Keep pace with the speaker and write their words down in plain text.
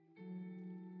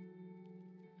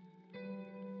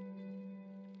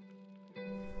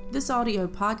This audio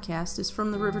podcast is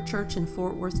from the River Church in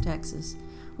Fort Worth, Texas.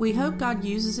 We hope God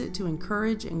uses it to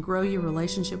encourage and grow your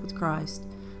relationship with Christ.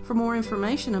 For more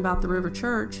information about the River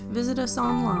Church, visit us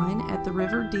online at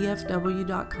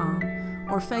theriverdfw.com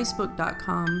or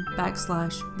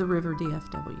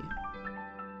facebook.com/theriverdfw.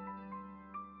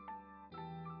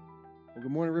 Well,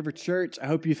 good morning, River Church. I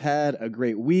hope you've had a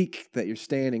great week, that you're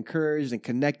staying encouraged and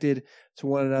connected to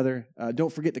one another.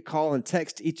 Don't forget to call and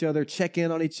text each other, check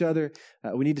in on each other.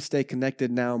 We need to stay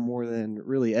connected now more than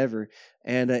really ever.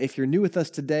 And if you're new with us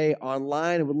today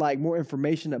online and would like more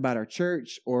information about our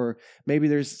church, or maybe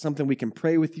there's something we can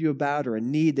pray with you about or a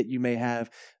need that you may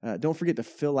have, don't forget to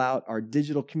fill out our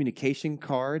digital communication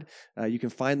card. You can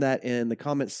find that in the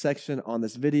comments section on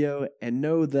this video, and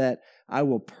know that I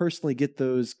will personally get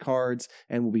those cards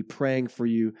and will be praying for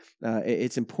you.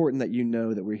 It's important that you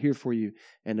know that we're here for you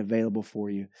and available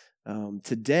for you.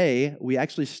 Today, we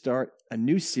actually start a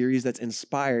new series that's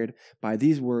inspired by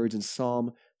these words in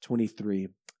Psalm 23.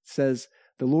 It says,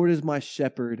 "The Lord is my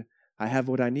shepherd, I have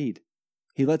what I need.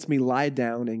 He lets me lie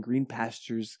down in green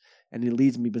pastures, and He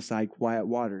leads me beside quiet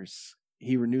waters.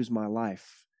 He renews my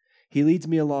life. He leads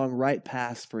me along right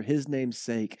paths for His name's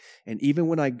sake, and even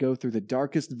when I go through the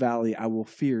darkest valley, I will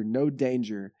fear no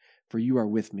danger, for You are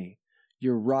with me.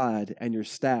 Your rod and Your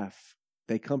staff,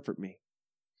 they comfort me."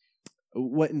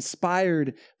 What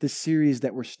inspired the series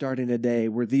that we're starting today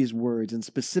were these words, and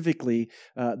specifically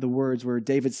the words where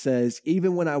David says,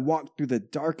 "Even when I walk through the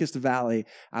darkest valley,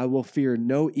 I will fear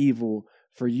no evil,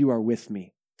 for You are with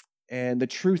me." And the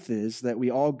truth is that we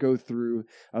all go through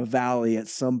a valley at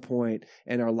some point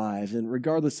in our lives. And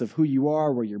regardless of who you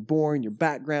are, where you're born, your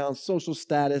background, social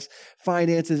status,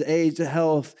 finances, age,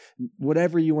 health,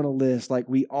 whatever you want to list, like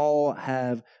we all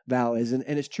have valleys. And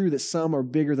it's true that some are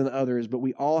bigger than others, but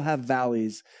we all have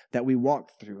valleys that we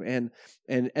walk through. And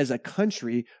as a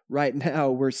country right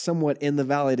now, we're somewhat in the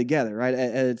valley together, right?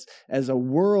 As a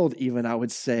world, even, I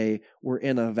would say we're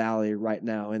in a valley right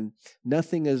now. And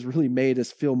nothing has really made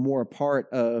us feel more a part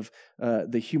of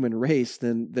the human race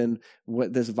than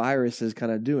what this virus is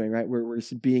kind of doing, right? We're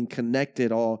being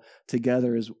connected all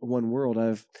together as one world.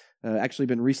 I've actually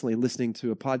been recently listening to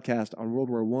a podcast on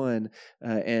World War I,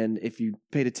 and if you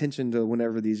paid attention to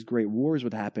whenever these great wars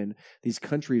would happen, these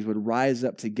countries would rise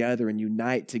up together and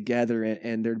unite together,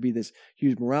 and there'd be this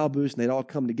huge morale boost, and they'd all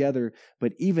come together.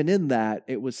 But even in that,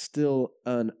 it was still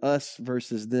an us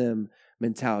versus them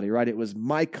mentality, right? It was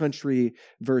my country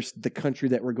versus the country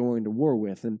that we're going to war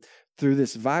with. And through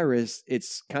this virus,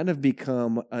 it's kind of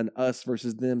become an us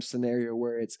versus them scenario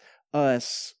where it's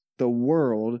us, the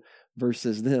world,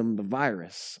 versus them, the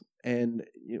virus. And,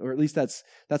 or at least that's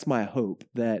my hope,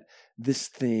 that this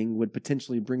thing would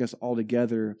potentially bring us all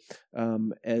together,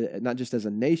 not just as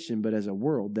a nation, but as a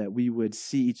world, that we would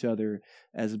see each other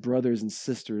as brothers and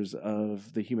sisters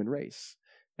of the human race.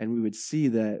 And we would see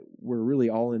that we're really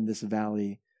all in this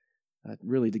valley,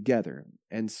 really together.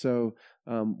 And so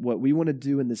what we want to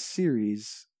do in this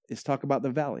series is talk about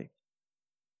the valley.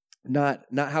 Not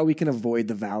how we can avoid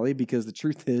the valley, because the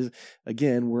truth is,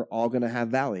 again, we're all going to have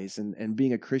valleys, and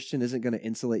being a Christian isn't going to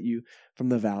insulate you from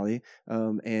the valley.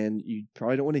 And you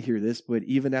probably don't want to hear this, but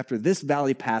even after this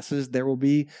valley passes, there will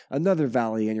be another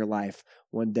valley in your life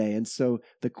one day. And so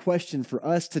the question for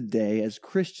us today as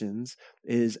Christians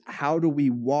is, how do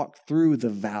we walk through the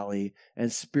valley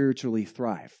and spiritually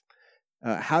thrive?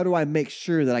 How do I make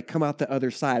sure that I come out the other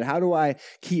side? How do I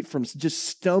keep from just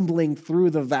stumbling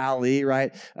through the valley,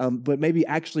 right? But maybe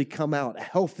actually come out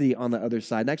healthy on the other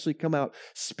side, and actually come out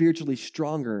spiritually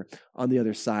stronger on the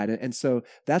other side. And so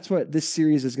that's what this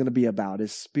series is going to be about,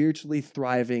 is spiritually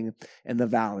thriving in the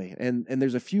valley. And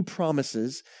there's a few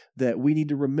promises that we need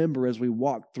to remember as we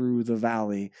walk through the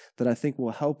valley that I think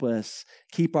will help us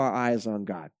keep our eyes on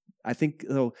God. I think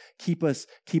it'll keep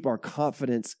our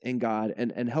confidence in God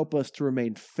and help us to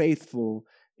remain faithful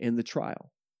in the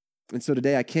trial. And so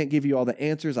today, I can't give you all the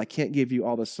answers. I can't give you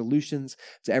all the solutions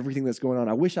to everything that's going on.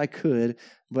 I wish I could,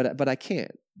 but I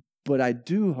can't. But I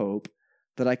do hope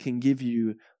that I can give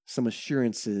you some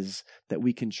assurances that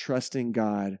we can trust in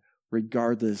God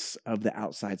regardless of the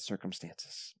outside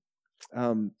circumstances.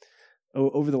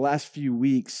 Over the last few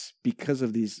weeks, because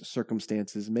of these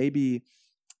circumstances, maybe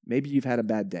you've had a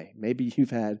bad day. Maybe you've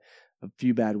had a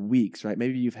few bad weeks, right?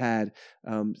 Maybe you've had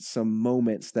some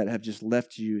moments that have just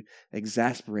left you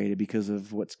exasperated because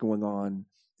of what's going on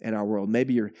in our world.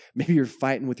 Maybe you're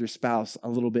fighting with your spouse a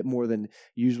little bit more than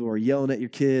usual, or yelling at your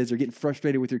kids, or getting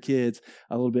frustrated with your kids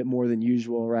a little bit more than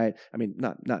usual, right? I mean,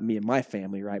 not me and my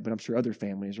family, right? But I'm sure other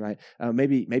families, right?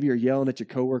 Maybe you're yelling at your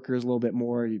coworkers a little bit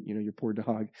more. You know, your poor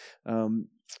dog.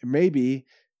 Maybe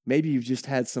you've just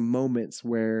had some moments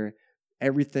where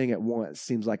everything at once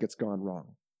seems like it's gone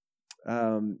wrong.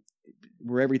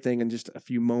 Where everything in just a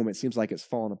few moments seems like it's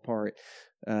fallen apart.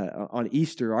 On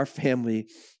Easter, our family,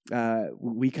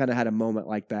 we kind of had a moment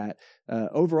like that.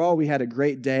 Overall, we had a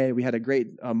great day. We had a great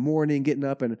morning, getting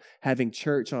up and having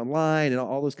church online and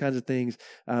all those kinds of things.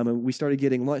 And we started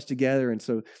getting lunch together. And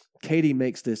so Katie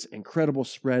makes this incredible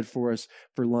spread for us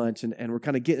for lunch, and we're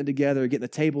kind of getting it together, getting the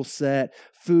table set,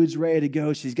 food's ready to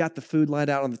go. She's got the food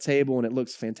lined out on the table, and it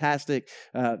looks fantastic.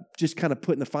 Just kind of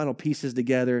putting the final pieces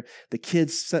together. The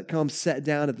kids sat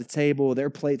down at the table. Their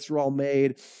plates were all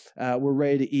made. We're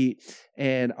ready to eat,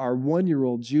 and our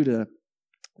 1-year-old Judah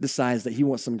decides that he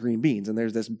wants some green beans, and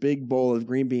there's this big bowl of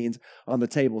green beans on the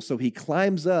table. So he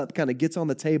climbs up, kind of gets on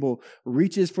the table,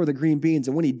 reaches for the green beans,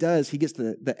 and when he does, he gets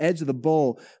the edge of the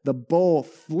bowl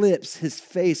flips, his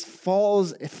face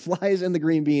flies in the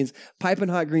green beans, piping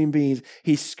hot green beans.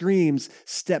 He screams,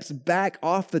 steps back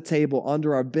off the table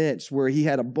onto our bench where he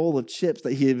had a bowl of chips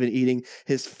that he had been eating.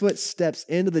 His foot steps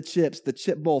into the chips, the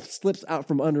chip bowl slips out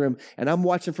from under him, and I'm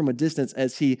watching from a distance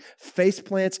as he face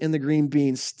plants in the green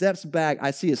beans, steps back. I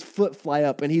see his foot fly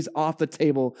up, and he's off the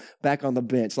table back on the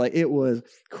bench. Like, it was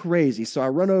crazy. So I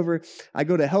run over, I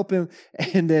go to help him,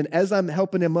 and then as I'm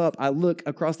helping him up, I look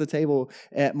across the table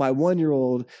at my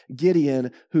 1-year-old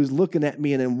Gideon, who's looking at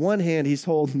me, and in one hand, he's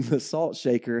holding the salt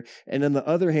shaker, and in the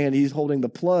other hand, he's holding the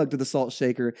plug to the salt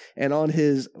shaker, and on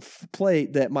his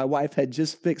plate that my wife had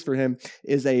just fixed for him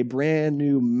is a brand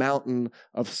new mountain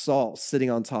of salt sitting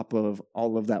on top of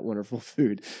all of that wonderful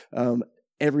food.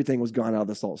 Everything was gone out of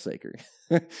the salt shaker.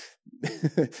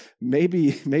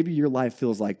 Maybe your life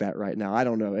feels like that right now. I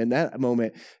don't know. In that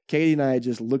moment, Katie and I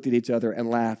just looked at each other and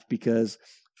laughed, because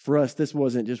for us, this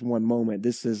wasn't just one moment.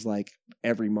 This is like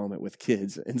every moment with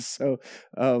kids. And so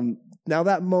now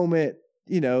that moment,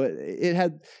 it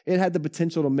had the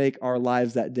potential to make our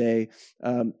lives that day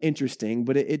interesting,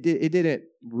 but it didn't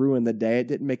ruin the day. It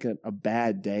didn't make it a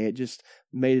bad day. It just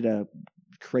made it a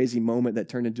crazy moment that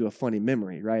turned into a funny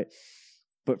memory, right?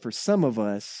 But for some of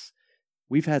us,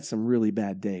 we've had some really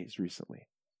bad days recently.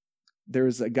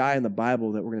 There's a guy in the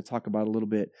Bible that we're going to talk about a little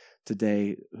bit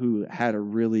today who had a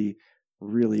really,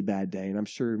 really bad day. And I'm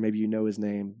sure maybe you know his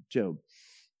name, Job.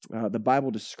 The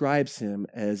Bible describes him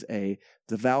as a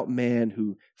devout man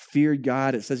who feared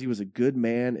God. It says he was a good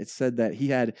man. It said that he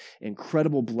had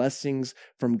incredible blessings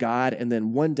from God. And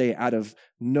then one day, out of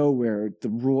nowhere, the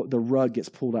rug gets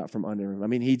pulled out from under him. I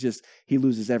mean, he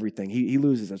loses everything. He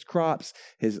loses his crops,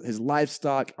 his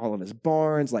livestock, all of his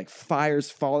barns, like fires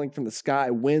falling from the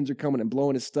sky. Winds are coming and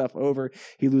blowing his stuff over.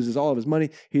 He loses all of his money.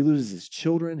 He loses his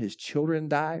children. His children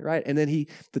die, right? And then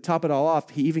to top it all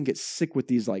off, he even gets sick with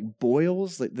these like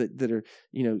boils that are,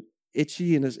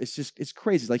 itchy, and it's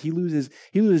crazy. Like he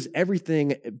loses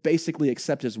everything basically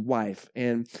except his wife.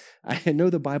 And I know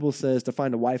the Bible says to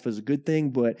find a wife is a good thing,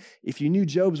 but if you knew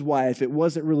Job's wife, it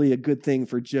wasn't really a good thing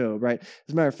for Job, right?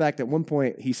 As a matter of fact, at one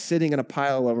point he's sitting in a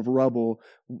pile of rubble,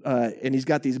 and he's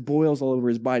got these boils all over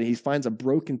his body. He finds a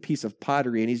broken piece of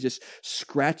pottery, and he's just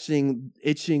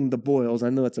itching the boils. I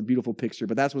know that's a beautiful picture,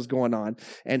 but that's what's going on.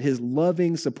 And his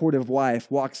loving, supportive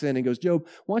wife walks in and goes, "Job,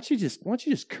 why don't you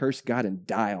just curse God and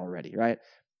die already?" Right?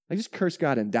 Like, just curse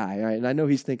God and die. Right? And I know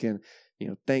he's thinking,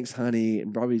 thanks, honey,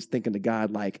 and probably he's thinking to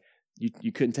God, like,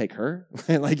 you couldn't take her,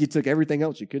 like you took everything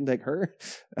else, you couldn't take her.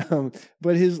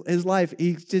 But his life,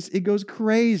 it goes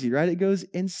crazy, right? It goes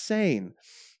insane.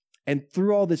 And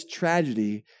through all this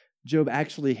tragedy, Job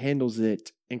actually handles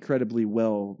it incredibly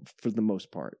well for the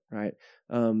most part, right?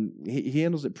 He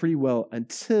handles it pretty well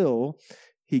until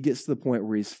he gets to the point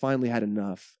where he's finally had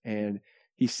enough. And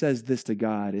he says this to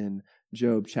God in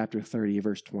Job chapter 30,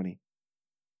 verse 20.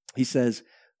 He says,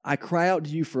 "I cry out to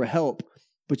you for help,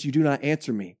 but you do not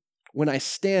answer me. When I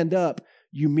stand up,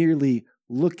 you merely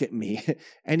look at me."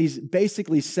 And he's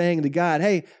basically saying to God,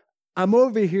 "Hey, I'm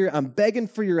over here, I'm begging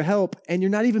for your help, and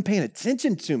you're not even paying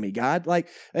attention to me, God." Like,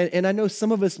 and I know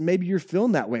some of us, maybe you're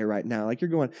feeling that way right now. Like, you're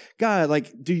going, "God,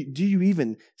 like, do you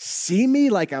even see me?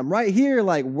 Like, I'm right here.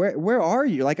 Like, where are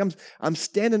you? Like, I'm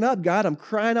standing up, God. I'm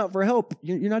crying out for help.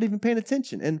 You're not even paying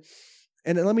attention."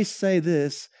 And let me say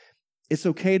this, it's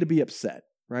okay to be upset,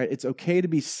 right? It's okay to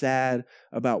be sad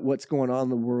about what's going on in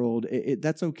the world.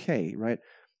 That's okay, right?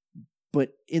 But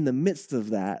in the midst of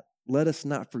that, let us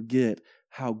not forget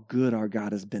how good our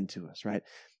God has been to us, right?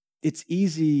 It's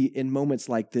easy in moments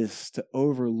like this to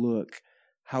overlook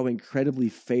how incredibly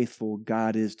faithful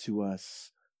God is to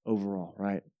us overall,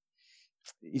 right?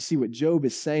 You see, what Job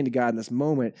is saying to God in this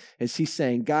moment is he's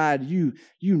saying, "God, you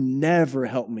never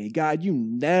help me. God, you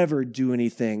never do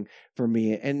anything for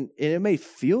me." And it may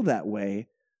feel that way,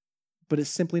 but it's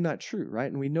simply not true,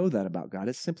 right? And we know that about God.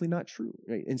 It's simply not true,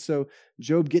 right? And so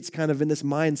Job gets kind of in this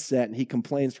mindset and he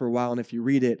complains for a while. And if you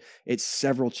read it, it's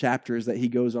several chapters that he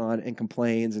goes on and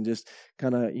complains and just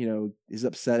kind of, is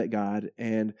upset at God.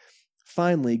 And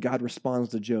finally, God responds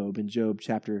to Job in Job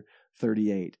chapter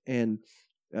 38. And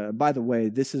by the way,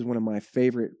 this is one of my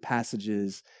favorite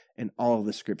passages in all of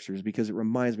the scriptures because it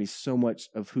reminds me so much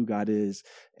of who God is.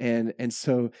 And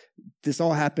so this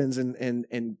all happens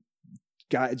and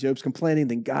God, Job's complaining,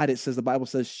 then God, it says, the Bible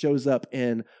says, shows up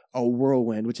in a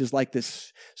whirlwind, which is like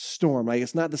this storm. Like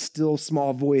it's not the still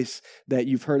small voice that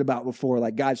you've heard about before.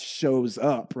 Like God shows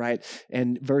up, right?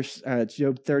 And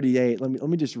Job 38, let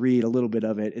me just read a little bit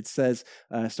of it. It says,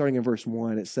 starting in verse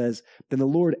 1, it says, "Then the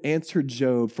Lord answered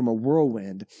Job from a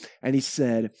whirlwind, and he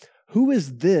said, 'Who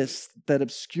is this that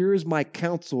obscures my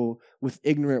counsel with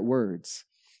ignorant words?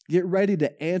 Get ready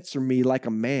to answer me like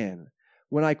a man.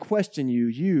 When I question you,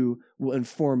 you will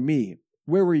inform me.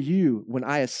 Where were you when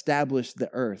I established the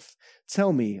earth?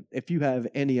 Tell me if you have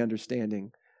any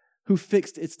understanding. Who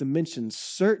fixed its dimensions?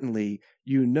 Certainly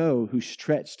you know who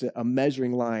stretched a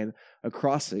measuring line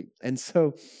across it.'" And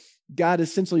so God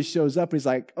essentially shows up and he's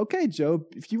like, "Okay, Job,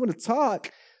 if you want to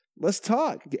talk, let's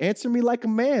talk. Answer me like a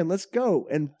man. Let's go."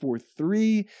 And for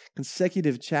 3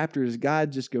 consecutive chapters,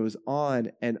 God just goes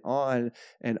on and on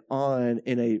and on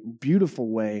in a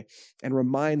beautiful way and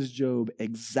reminds Job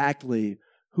exactly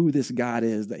who this God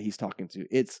is that he's talking to.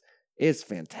 It's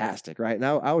fantastic, right?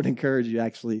 Now, I would encourage you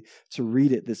actually to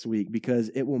read it this week because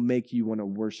it will make you want to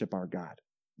worship our God.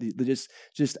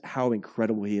 Just how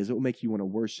incredible he is. It will make you want to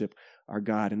worship our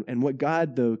God. And what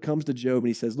God, though, comes to Job and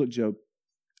he says, "Look, Job,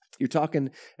 you're talking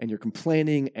and you're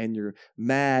complaining and you're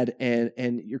mad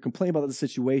and you're complaining about the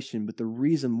situation, but the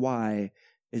reason why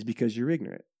is because you're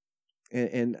ignorant."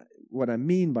 And what I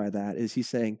mean by that is he's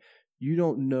saying, you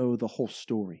don't know the whole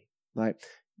story. Like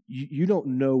you don't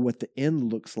know what the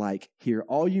end looks like here.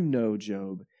 All you know,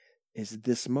 Job, is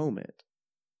this moment.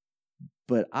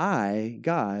 But I,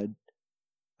 God,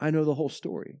 I know the whole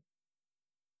story.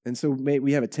 And so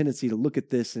we have a tendency to look at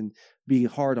this and be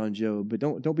hard on Job, but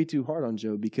don't be too hard on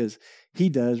Job because he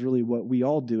does really what we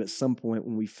all do at some point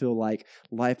when we feel like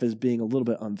life is being a little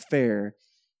bit unfair.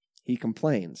 He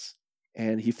complains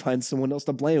and he finds someone else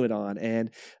to blame it on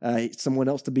and someone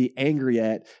else to be angry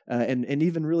at and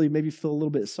even really maybe feel a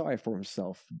little bit sorry for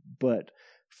himself. But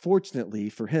fortunately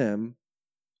for him,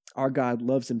 our God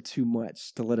loves him too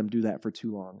much to let him do that for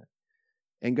too long.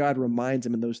 And God reminds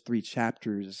him in those 3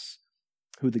 chapters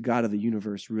who the God of the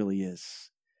universe really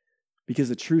is. Because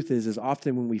the truth is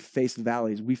often when we face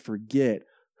valleys, we forget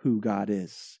who God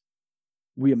is.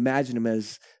 We imagine him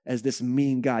as this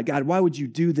mean God. God, why would you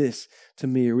do this to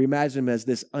me? Or we imagine him as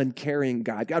this uncaring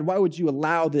God. God, why would you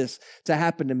allow this to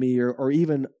happen to me? Or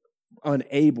even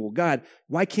unable. God,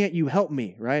 why can't you help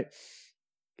me, right?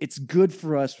 It's good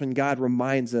for us when God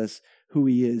reminds us who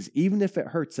he is, even if it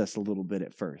hurts us a little bit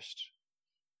at first.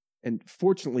 And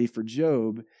fortunately for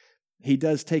Job, he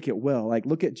does take it well. Like,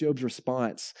 look at Job's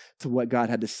response to what God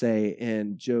had to say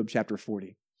in Job chapter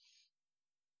 40.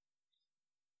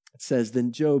 It says,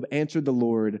 "Then Job answered the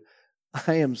Lord,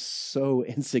 'I am so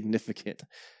insignificant.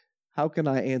 How can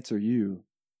I answer you?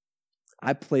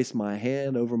 I place my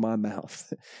hand over my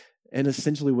mouth.'" And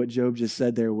essentially what Job just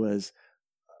said there was,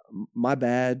 "My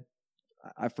bad.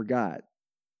 I forgot.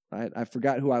 Right? I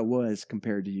forgot who I was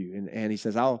compared to you." And he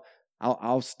says, I'll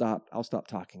stop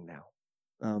talking now.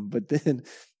 But then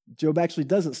Job actually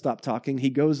doesn't stop talking. He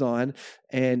goes on,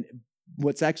 and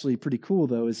what's actually pretty cool,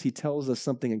 though, is he tells us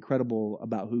something incredible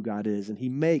about who God is. And he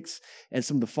makes, in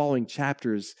some of the following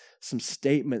chapters, some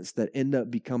statements that end up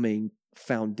becoming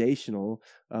foundational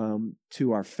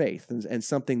to our faith and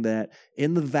something that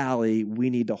in the valley we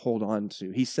need to hold on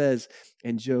to. He says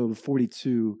in Job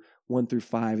 42,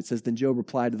 1-5, it says, "Then Job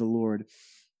replied to the Lord,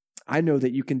 'I know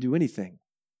that you can do anything,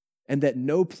 and that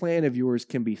no plan of yours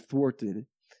can be thwarted.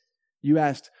 You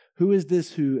asked, who is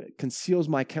this who conceals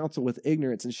my counsel with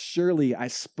ignorance? And surely I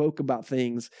spoke about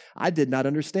things I did not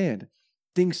understand,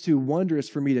 things too wondrous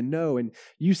for me to know. And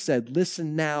you said,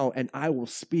 listen now, and I will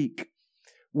speak.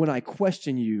 When I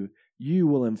question you, you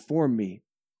will inform me.'"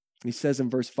 He says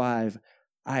in verse 5,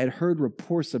 "I had heard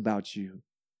reports about you,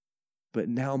 but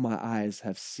now my eyes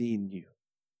have seen you."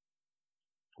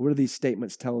 What do these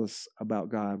statements tell us about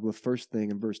God? Well, the first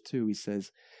thing in verse 2, he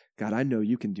says, "God, I know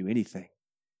you can do anything."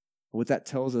 What that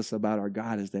tells us about our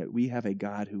God is that we have a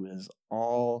God who is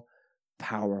all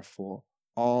powerful,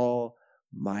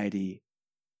 almighty,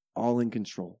 all in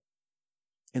control.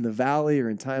 In the valley or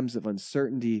in times of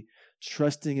uncertainty,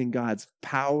 trusting in God's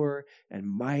power and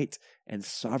might and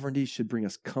sovereignty should bring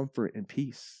us comfort and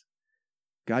peace.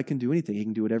 God can do anything. He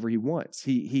can do whatever he wants.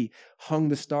 He hung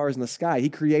the stars in the sky. He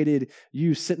created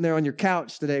you sitting there on your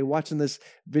couch today watching this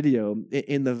video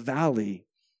in the valley.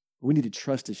 We need to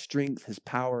trust his strength, his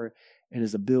power, and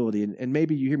his ability. And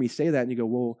maybe you hear me say that and you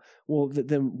go,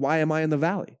 then why am I in the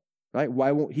valley? Right?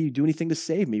 Why won't he do anything to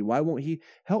save me? Why won't he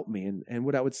help me? And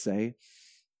what I would say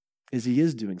is he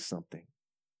is doing something.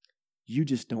 You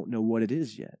just don't know what it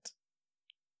is yet.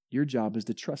 Your job is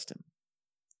to trust him.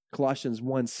 Colossians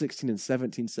 1:16 and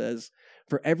 17 says,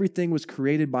 "For everything was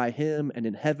created by him, and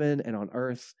in heaven and on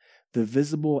earth, the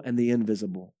visible and the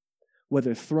invisible.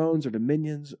 Whether thrones or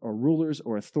dominions or rulers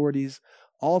or authorities,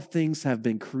 all things have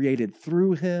been created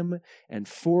through him and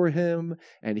for him,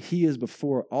 and he is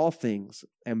before all things,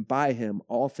 and by him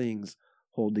all things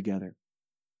hold together."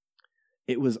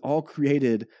 It was all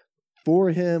created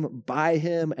for him, by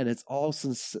him, and it's all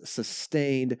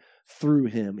sustained through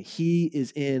him. He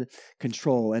is in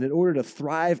control. And in order to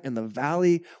thrive in the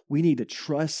valley, we need to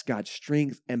trust God's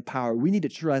strength and power. We need to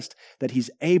trust that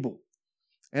he's able.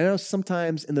 And I know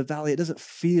sometimes in the valley, it doesn't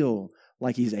feel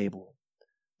like he's able.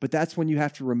 But that's when you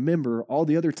have to remember all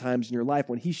the other times in your life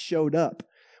when he showed up,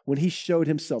 when he showed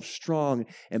himself strong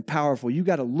and powerful. You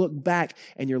got to look back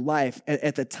in your life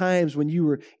at the times when you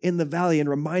were in the valley and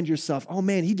remind yourself, oh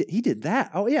man, he did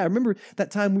that. Oh yeah, I remember that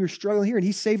time we were struggling here and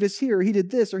he saved us here, or he did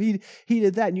this, or he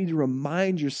did that. And you need to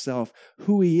remind yourself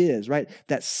who he is, right?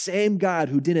 That same God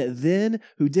who did it then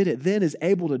is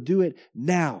able to do it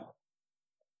now.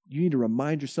 You need to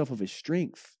remind yourself of his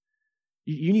strength.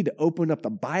 You need to open up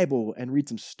the Bible and read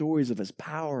some stories of his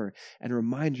power and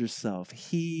remind yourself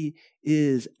he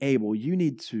is able. You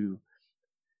need to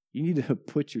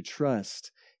put your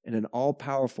trust in an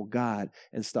all-powerful God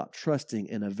and stop trusting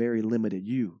in a very limited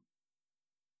you.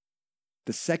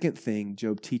 The second thing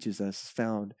Job teaches us is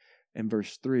found in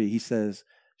verse 3. He says,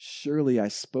 "Surely I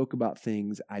spoke about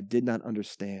things I did not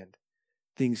understand,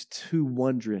 things too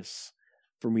wondrous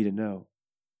for me to know."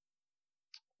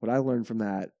 What I learned from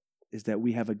that is that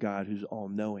we have a God who's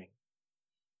all-knowing.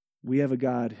 We have a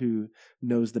God who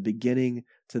knows the beginning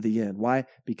to the end. Why?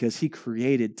 Because he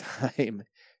created time.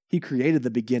 He created the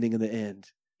beginning and the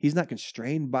end. He's not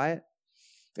constrained by it.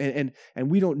 And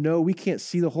we don't know, we can't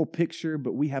see the whole picture,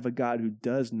 but we have a God who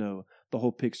does know the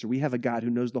whole picture. We have a God who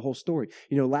knows the whole story.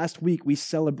 You know, last week we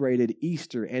celebrated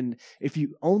Easter, and if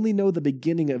you only know the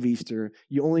beginning of Easter,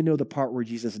 you only know the part where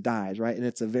Jesus dies, right? And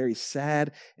it's a very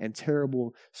sad and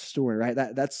terrible story, right?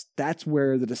 That's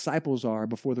where the disciples are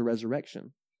before the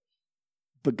resurrection.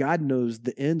 But God knows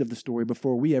the end of the story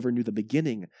before we ever knew the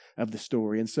beginning of the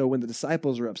story. And so when the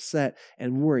disciples are upset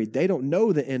and worried, they don't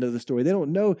know the end of the story. They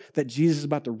don't know that Jesus is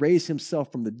about to raise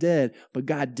himself from the dead, but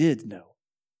God did know.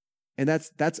 And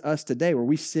that's us today, where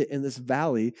we sit in this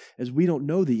valley as we don't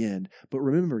know the end. But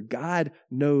remember, God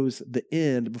knows the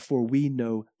end before we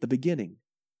know the beginning.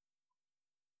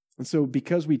 And so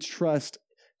because we trust,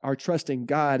 our trust in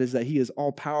God is that he is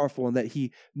all powerful and that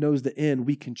he knows the end,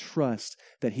 we can trust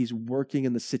that he's working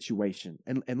in the situation.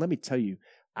 And let me tell you,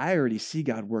 I already see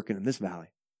God working in this valley.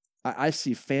 I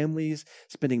see families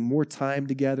spending more time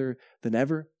together than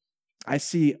ever. I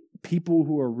see people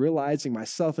who are realizing,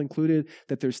 myself included,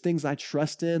 that there's things I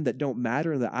trust in that don't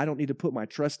matter and that I don't need to put my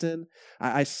trust in.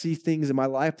 I see things in my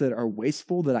life that are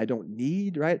wasteful that I don't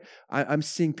need, right? I'm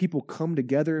seeing people come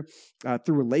together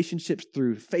through relationships,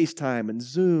 through FaceTime and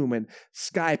Zoom and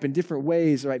Skype in different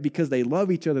ways, right? Because they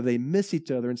love each other, they miss each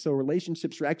other. And so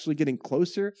relationships are actually getting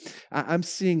closer. I'm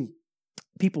seeing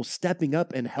people stepping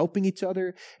up and helping each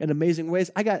other in amazing ways.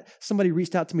 I got somebody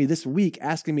reached out to me this week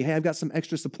asking me, hey, I've got some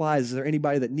extra supplies. Is there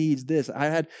anybody that needs this?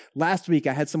 Last week,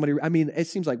 I had somebody, it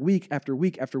seems like week after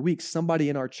week after week, somebody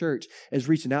in our church is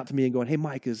reaching out to me and going, hey,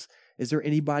 Mike, is there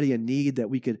anybody in need that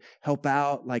we could help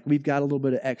out? Like, we've got a little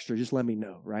bit of extra. Just let me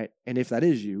know, right? And if that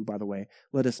is you, by the way,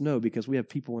 let us know, because we have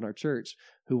people in our church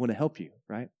who want to help you,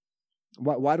 right?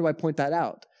 Why do I point that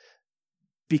out?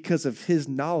 Because of his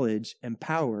knowledge and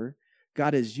power,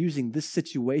 God is using this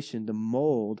situation to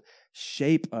mold,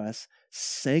 shape us,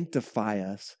 sanctify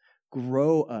us,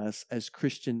 grow us as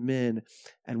Christian men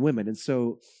and women. And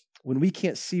so when we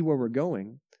can't see where we're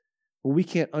going, when we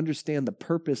can't understand the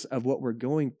purpose of what we're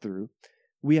going through,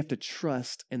 we have to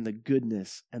trust in the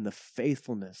goodness and the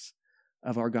faithfulness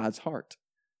of our God's heart.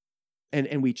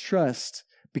 And we trust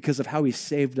because of how he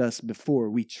saved us before.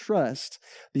 We trust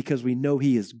because we know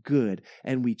he is good.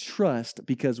 And we trust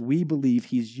because we believe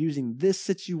he's using this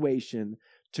situation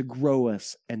to grow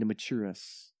us and to mature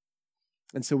us.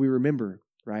 And so we remember,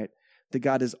 right, that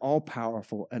God is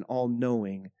all-powerful and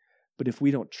all-knowing. But if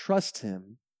we don't trust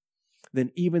him,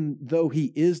 then even though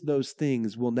he is those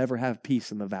things, we'll never have peace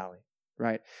in the valley,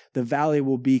 right? The valley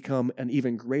will become an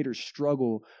even greater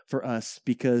struggle for us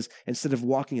because instead of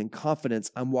walking in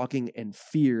confidence, I'm walking in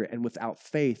fear and without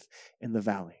faith in the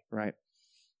valley, right?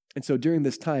 And so during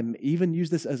this time, even use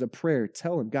this as a prayer.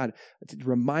 Tell him, God,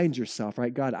 remind yourself,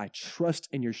 right? God, I trust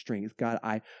in your strength. God,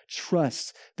 I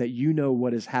trust that you know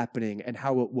what is happening and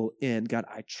how it will end. God,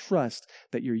 I trust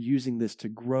that you're using this to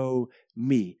grow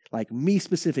me, like me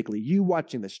specifically. You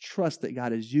watching this, trust that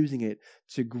God is using it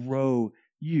to grow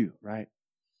you, right?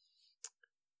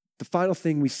 The final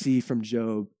thing we see from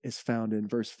Job is found in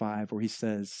verse 5, where he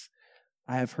says,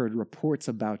 I have heard reports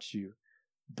about you,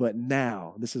 but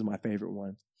now, this is my favorite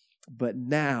one, but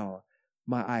now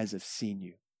my eyes have seen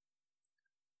you.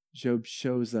 Job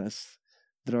shows us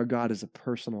that our God is a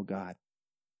personal God,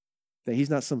 that he's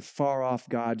not some far off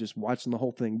God just watching the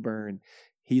whole thing burn.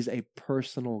 He's a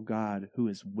personal God who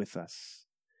is with us.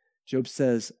 Job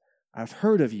says, I've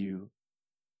heard of you,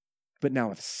 but now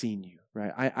I've seen you,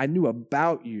 right? I knew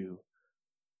about you,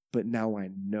 but now I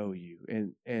know you.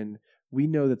 And we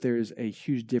know that there's a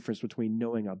huge difference between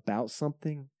knowing about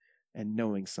something and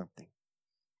knowing something.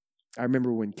 I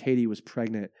remember when Katie was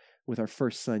pregnant with our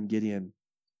first son, Gideon,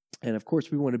 and of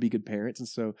course we want to be good parents, and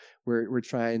so we're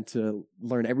trying to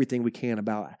learn everything we can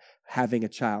about having a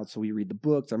child. So we read the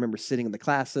books. I remember sitting in the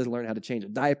classes, learning how to change a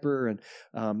diaper and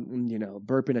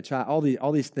burping a child,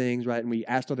 all these things, right? And we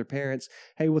asked other parents,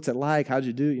 hey, what's it like? How'd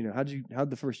you do? How'd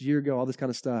the first year go? All this kind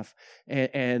of stuff,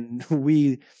 and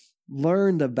we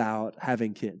learned about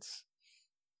having kids.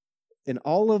 In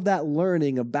all of that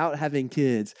learning about having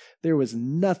kids, there was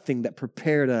nothing that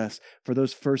prepared us for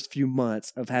those first few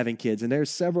months of having kids. And there's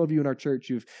several of you in our church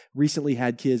who've recently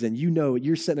had kids, and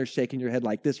you're sitting there shaking your head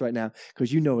like this right now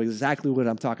because you know exactly what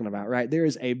I'm talking about, right? There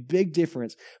is a big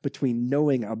difference between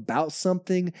knowing about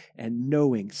something and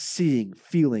knowing, seeing,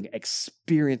 feeling,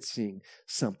 experiencing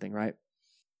something, right?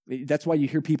 That's why you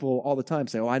hear people all the time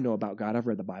say, oh, I know about God. I've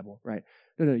read the Bible, right?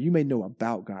 No, you may know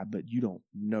about God, but you don't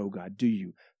know God. Do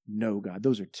you know God?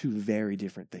 Those are two very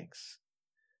different things.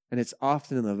 And it's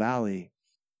often in the valley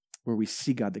where we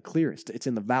see God the clearest. It's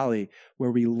in the valley where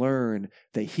we learn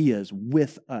that he is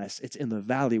with us. It's in the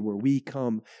valley where we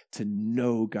come to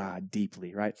know God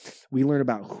deeply, right? We learn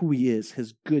about who he is,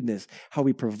 his goodness, how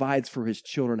he provides for his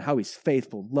children, how he's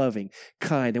faithful, loving,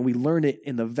 kind. And we learn it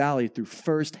in the valley through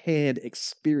firsthand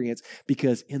experience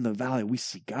because in the valley we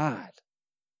see God.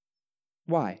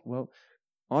 Why? Well,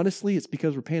 honestly, it's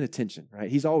because we're paying attention, right?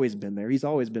 He's always been there. He's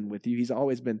always been with you. He's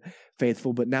always been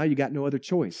faithful, but now you got no other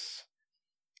choice.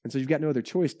 And so you've got no other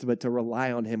choice but to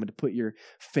rely on him and to put your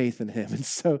faith in him. And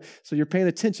so you're paying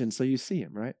attention, so you see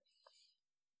him, right?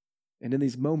 And in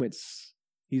these moments,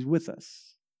 he's with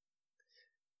us.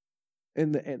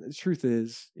 And the truth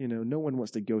is, no one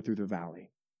wants to go through the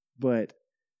valley. But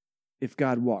if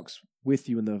God walks with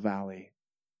you in the valley,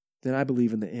 then I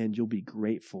believe in the end you'll be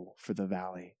grateful for the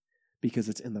valley because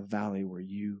it's in the valley where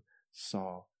you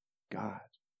saw God.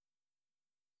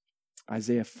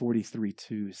 Isaiah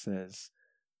 43:2 says,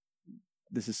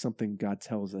 this is something God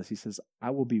tells us. He says,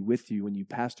 I will be with you when you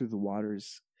pass through the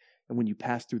waters and when you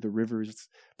pass through the rivers.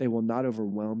 They will not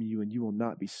overwhelm you and you will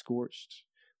not be scorched.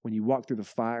 When you walk through the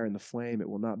fire and the flame, it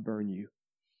will not burn you.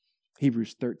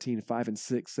 Hebrews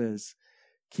 13:5-6 says,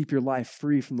 keep your life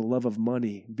free from the love of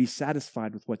money. Be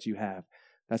satisfied with what you have.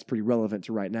 That's pretty relevant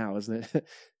to right now, isn't it?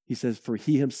 He says, for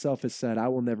he himself has said, I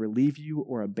will never leave you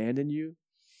or abandon you.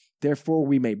 Therefore,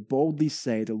 we may boldly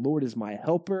say, the Lord is my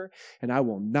helper, and I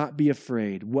will not be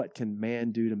afraid. What can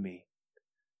man do to me?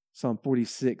 Psalm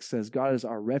 46 says, God is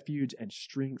our refuge and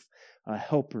strength, a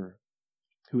helper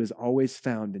who is always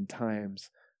found in times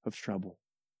of trouble.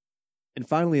 And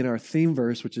finally, in our theme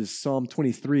verse, which is Psalm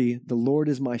 23, the Lord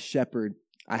is my shepherd.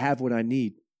 I have what I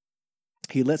need.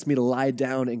 He lets me to lie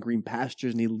down in green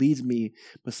pastures, and he leads me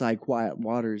beside quiet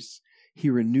waters. He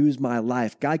renews my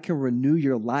life. God can renew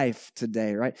your life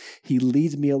today, right? He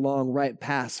leads me along right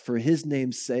paths for his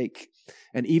name's sake.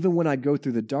 And even when I go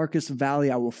through the darkest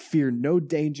valley, I will fear no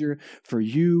danger, for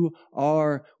you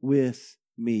are with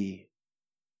me.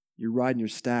 Your rod and your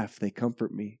staff, they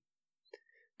comfort me.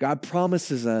 God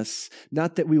promises us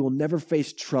not that we will never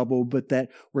face trouble, but that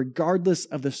regardless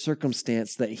of the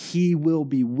circumstance, that he will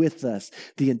be with us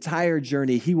the entire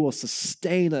journey. He will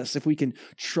sustain us if we can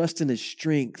trust in his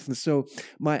strength. And so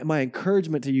my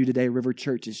encouragement to you today, River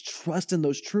Church, is trust in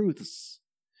those truths.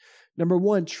 Number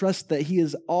one, trust that he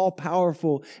is all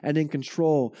powerful and in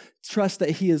control. Trust that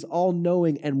he is all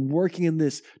knowing and working in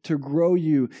this to grow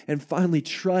you. And finally,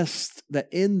 trust that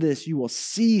in this you will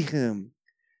see him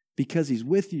because he's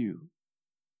with you.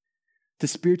 To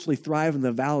spiritually thrive in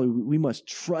the valley, we must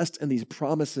trust in these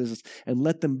promises and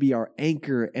let them be our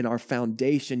anchor and our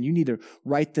foundation. You need to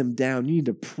write them down. You need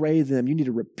to pray them. You need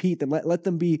to repeat them.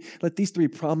 Let these 3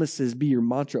 promises be your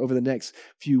mantra over the next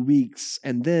few weeks.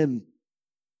 And then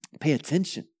pay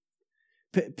attention.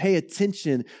 Pay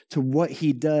attention to what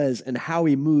he does and how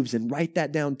he moves, and write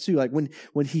that down too. Like when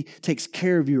he takes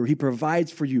care of you or he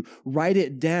provides for you, write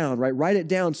it down, right? Write it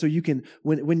down so you can,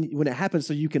 when it happens,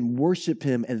 so you can worship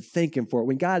him and thank him for it.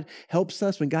 When God helps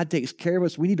us, when God takes care of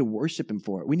us, we need to worship him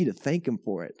for it. We need to thank him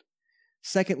for it.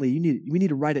 Secondly, we need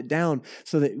to write it down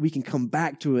so that we can come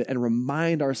back to it and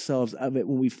remind ourselves of it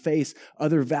when we face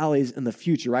other valleys in the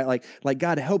future, right? Like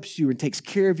God helps you and takes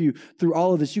care of you through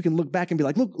all of this. You can look back and be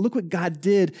like, look what God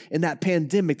did in that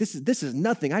pandemic. This is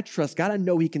nothing. I trust God. I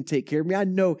know he can take care of me. I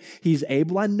know he's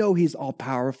able. I know he's all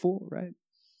powerful, right?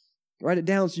 Write it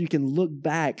down so you can look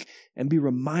back and be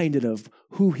reminded of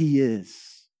who he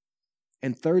is.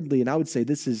 And thirdly, and I would say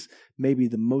this is maybe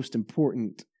the most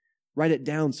important, write it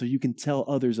down so you can tell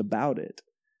others about it.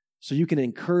 So you can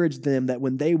encourage them that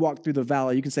when they walk through the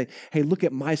valley, you can say, hey, look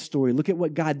at my story. Look at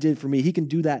what God did for me. He can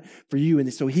do that for you.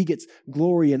 And so he gets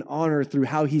glory and honor through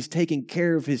how he's taking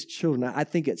care of his children. I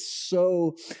think it's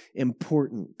so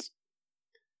important.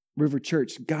 River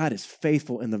Church, God is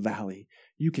faithful in the valley.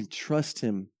 You can trust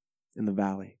him in the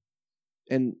valley.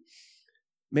 And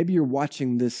maybe you're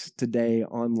watching this today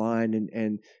online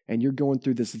and you're going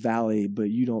through this valley, but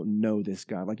you don't know this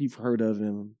God. Like you've heard of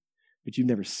him, but you've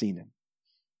never seen him.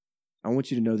 I want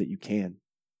you to know that you can.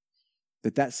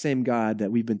 That same God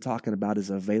that we've been talking about is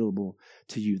available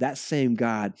to you. That same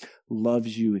God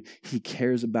loves you. He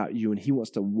cares about you, and he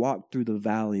wants to walk through the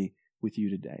valley with you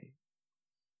today.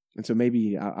 And so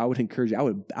maybe I would encourage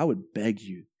you, I would beg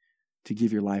you to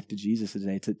give your life to Jesus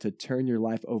today, to turn your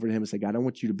life over to him and say, God, I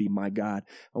want you to be my God.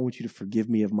 I want you to forgive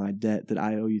me of my debt that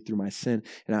I owe you through my sin.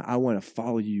 And I want to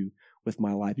follow you with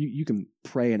my life. You can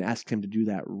pray and ask him to do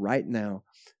that right now,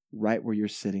 right where you're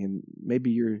sitting. And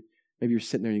maybe you're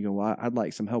sitting there and you go, well, I'd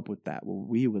like some help with that. Well,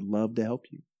 we would love to help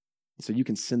you. So you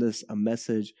can send us a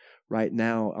message right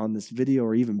now on this video,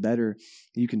 or even better,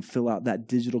 you can fill out that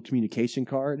digital communication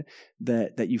card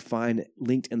that you find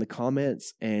linked in the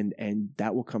comments, and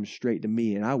that will come straight to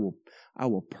me, and I will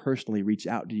personally reach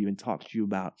out to you and talk to you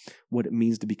about what it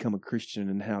means to become a Christian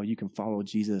and how you can follow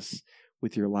Jesus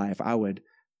with your life. I would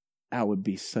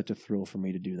be such a thrill for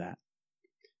me to do that.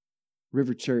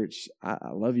 River Church, I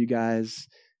love you guys.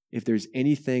 If there's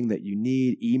anything that you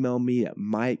need, email me at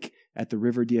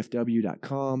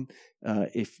mike@theriverdfw.com.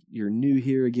 If you're new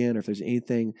here again, or if there's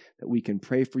anything that we can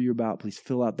pray for you about, please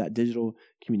fill out that digital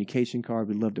communication card.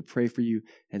 We'd love to pray for you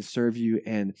and serve you.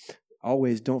 And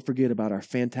always don't forget about our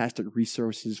fantastic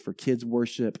resources for kids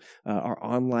worship, our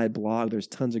online blog. There's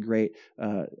tons of great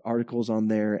articles on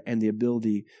there, and the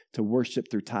ability to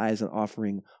worship through tithes and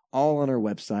offering, all on our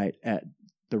website at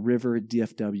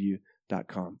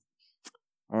theriverdfw.com.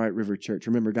 All right, River Church,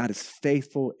 remember, God is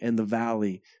faithful in the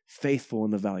valley, faithful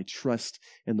in the valley. Trust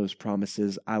in those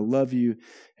promises. I love you,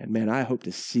 and man, I hope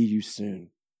to see you soon.